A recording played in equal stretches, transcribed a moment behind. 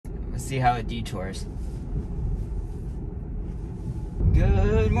Let's see how it detours.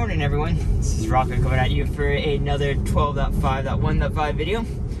 Good morning, everyone. This is Rocco coming at you for another 12.5.1.5 video.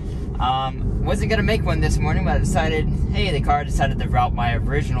 Wasn't gonna make one this morning, but I decided, hey, the car decided to route my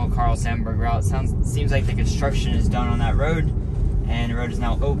original Carl Sandburg route. Seems like the construction is done on that road, and the road is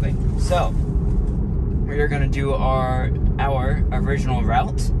now open. So we're gonna do our original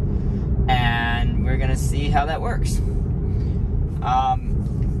route, and we're gonna see how that works.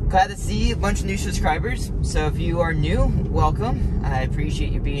 Glad to see a bunch of new subscribers. So if you are new, welcome. I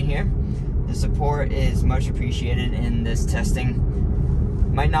appreciate you being here. The support is much appreciated in this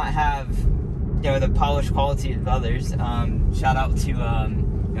testing. Might not have, you know, the polished quality of others. Shout out to you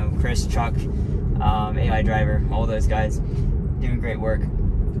know, Chris, Chuck, AI Driver, all those guys doing great work.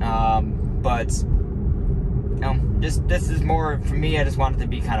 But you know, this is more for me. I just want it to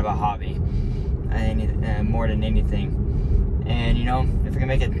be kind of a hobby, more than anything. And you know, if we can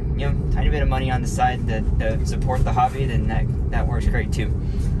make it, you know, tiny bit of money on the side to support the hobby, then that works great too.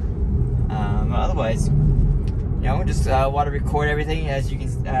 Otherwise, you know, just want to record everything as you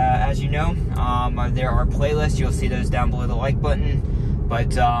know. There are playlists. You'll see those down below the like button. But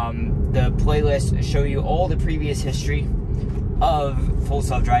the playlists show you all the previous history of full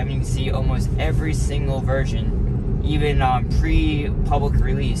self-driving. You can see almost every single version, even pre-public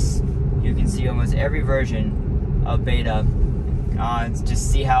release. You can see almost every version of beta.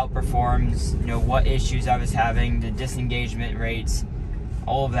 Just see how it performs, you know, what issues I was having, the disengagement rates,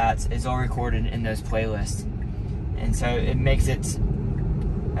 all of that is all recorded in those playlists. And so it makes it,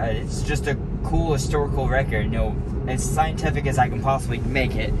 it's just a cool historical record, you know, as scientific as I can possibly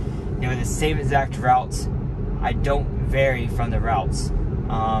make it. You know, the same exact routes, I don't vary from the routes.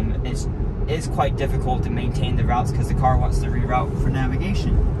 It's quite difficult to maintain the routes because the car wants to reroute for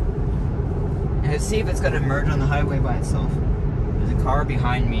navigation. And let's see if it's going to merge on the highway by itself. There's a car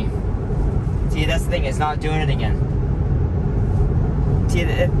behind me. See, that's the thing, it's not doing it again. See,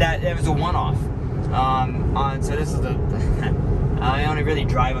 that was a one-off. So this is the, I only really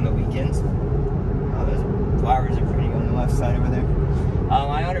drive on the weekends. Oh, those flowers are pretty on the left side over there.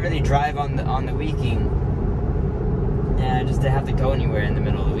 I only really drive on the weekend, and I just didn't have to go anywhere in the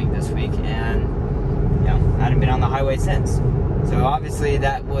middle of the week this week, and you know, I hadn't been on the highway since. So obviously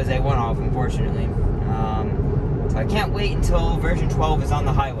that was a one-off, unfortunately. So I can't wait until version 12 is on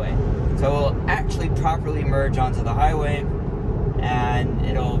the highway. So it will actually properly merge onto the highway, and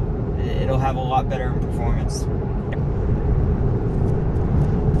it'll have a lot better performance.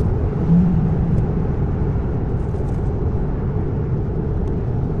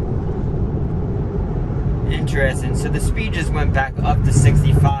 Interesting. So the speed just went back up to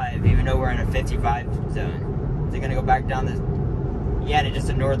 65, even though we're in a 55 zone. Is it gonna go back down the? Yeah, they just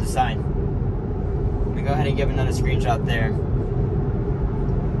ignored the sign. Let me go ahead and give another screenshot there.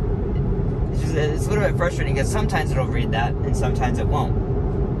 It's a little bit frustrating because sometimes it'll read that and sometimes it won't.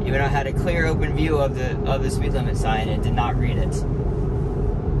 Even though I had a clear open view of the speed limit sign, it did not read it.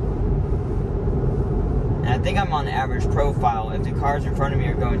 And I think I'm on average profile. If the cars in front of me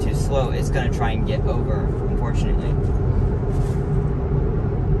are going too slow, it's going to try and get over, unfortunately.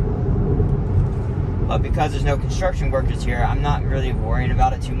 But because there's no construction workers here, I'm not really worried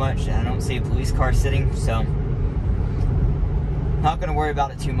about it too much. I don't see a police car sitting, so not going to worry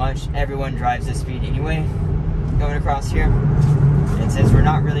about it too much. Everyone drives this speed anyway, going across here. And since we're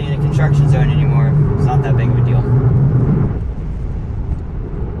not really in a construction zone anymore, it's not that big of a deal.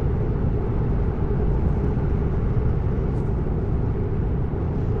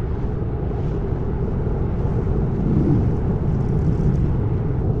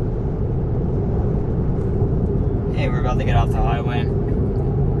 Hey, we're about to get off the highway.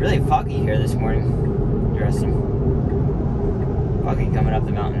 Really foggy here this morning. Interesting. Foggy coming up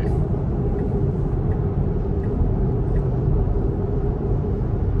the mountain.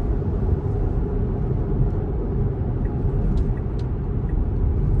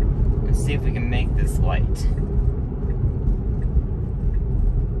 See if we can make this light.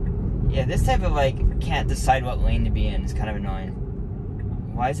 Yeah, this type of like can't decide what lane to be in is kind of annoying.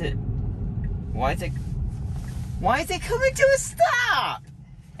 Why is it coming to a stop?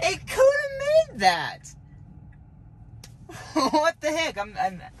 It could have made that. What the heck?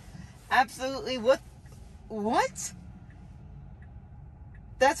 I'm absolutely what?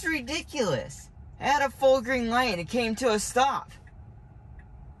 That's ridiculous. I had a full green light and it came to a stop.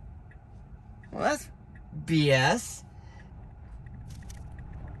 Well, that's BS.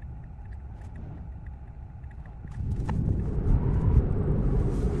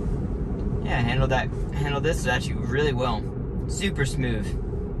 Yeah, handled this actually really well. Super smooth.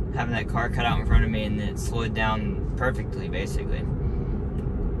 Having that car cut out in front of me and it slowed down perfectly, basically.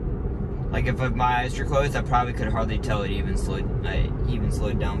 Like if my eyes were closed, I probably could hardly tell it even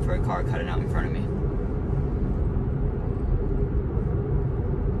slowed down for a car cutting out in front of me.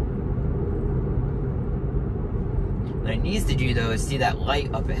 What it needs to do though is see that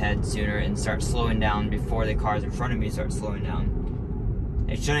light up ahead sooner and start slowing down before the cars in front of me start slowing down.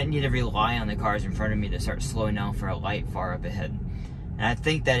 It shouldn't need to rely on the cars in front of me to start slowing down for a light far up ahead. And I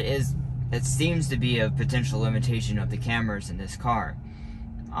think that it seems to be a potential limitation of the cameras in this car.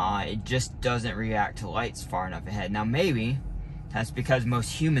 It just doesn't react to lights far enough ahead. Now maybe that's because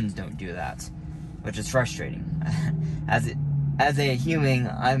most humans don't do that, which is frustrating. As a human,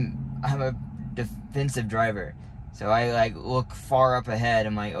 I'm a defensive driver, so I like look far up ahead.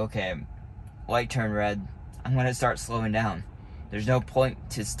 I'm like, okay, light turned red, I'm gonna start slowing down. There's no point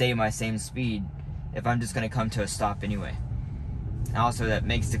to stay my same speed if I'm just gonna come to a stop anyway. And also that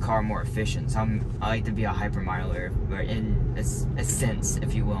makes the car more efficient. So I like to be a hypermiler, or in a sense,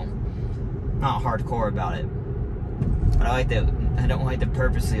 if you will. Not hardcore about it, but I don't like to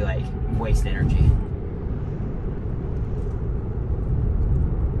purposely like waste energy.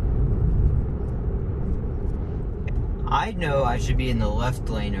 I know I should be in the left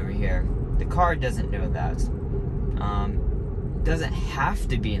lane over here. The car doesn't know that. Doesn't have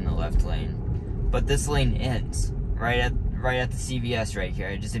to be in the left lane, but this lane ends right at the CVS right here.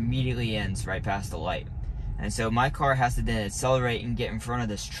 It just immediately ends right past the light. And so my car has to then accelerate and get in front of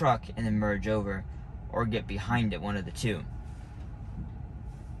this truck and then merge over, or get behind it, one of the two.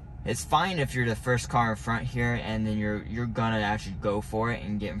 It's fine if you're the first car in front here and then you're gonna actually go for it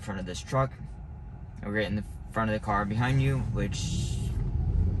and get in front of this truck, or get in the front of the car behind you, which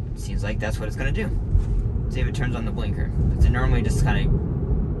seems like that's what it's gonna do. See if it turns on the blinker. It's normally just kind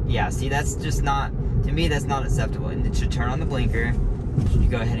of, yeah, see, that's just not, to me, that's not acceptable. And it should turn on the blinker. You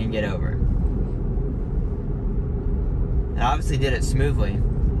go ahead and get over. It obviously did it smoothly.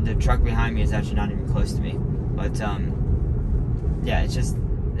 The truck behind me is actually not even close to me. But, yeah, it just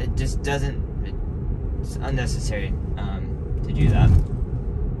doesn't, it's unnecessary to do that.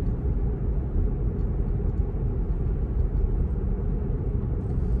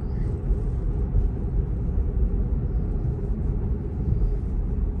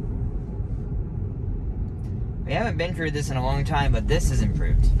 We haven't been through this in a long time, but this has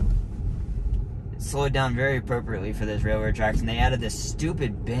improved. It slowed down very appropriately for those railroad tracks, and they added this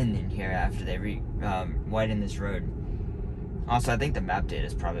stupid bend in here after they widened this road. Also, I think the map data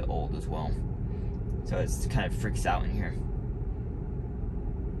is probably old as well, so it's kind of freaks out in here.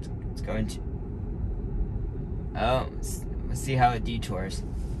 Let's go into... Oh, let's see how it detours.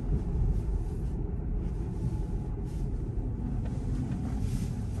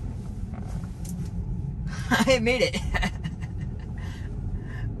 I made it.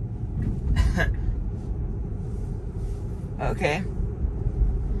 Okay.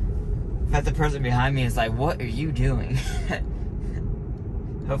 But the person behind me is like, what are you doing?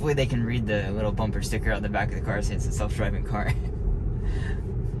 Hopefully they can read the little bumper sticker on the back of the car saying it's a self-driving car.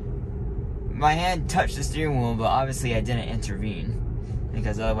 My hand touched the steering wheel, but obviously I didn't intervene,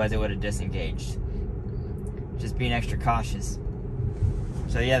 because otherwise it would have disengaged. Just being extra cautious.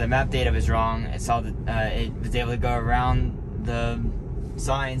 So yeah, the map data was wrong. It saw that it was able to go around the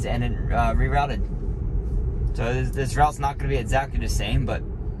signs, and it rerouted. So this route's not going to be exactly the same, but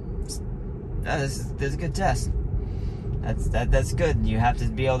this is a good test. That's good. You have to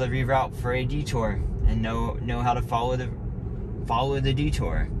be able to reroute for a detour and know how to follow the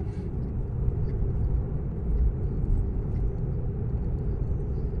detour.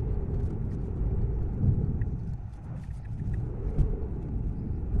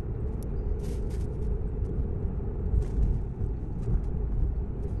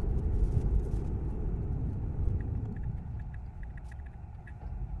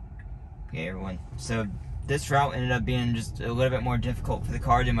 Okay, everyone. So this route ended up being just a little bit more difficult for the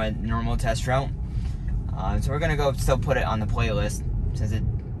car than my normal test route. So we're gonna go still put it on the playlist since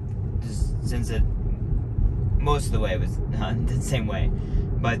it most of the way was the same way.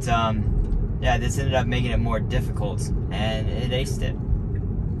 But yeah, this ended up making it more difficult, and it aced it.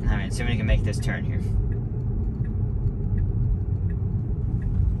 All right, see if we can make this turn here.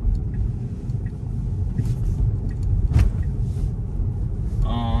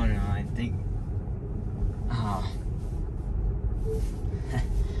 Oh no,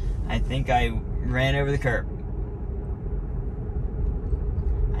 I think I ran over the curb.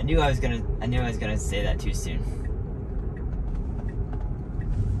 I knew I was gonna say that too soon.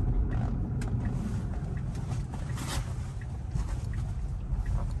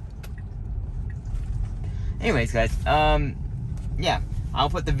 Anyways, guys, yeah, I'll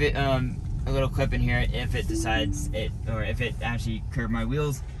put a little clip in here if it decides it, or if it actually curved my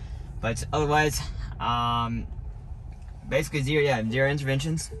wheels. But otherwise, basically zero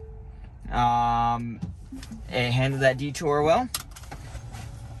interventions. It handled that detour well.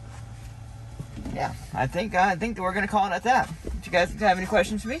 Yeah, I think we're gonna call it at that. If you guys have any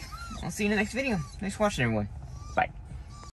questions for me, I'll see you in the next video. Thanks for watching, everyone.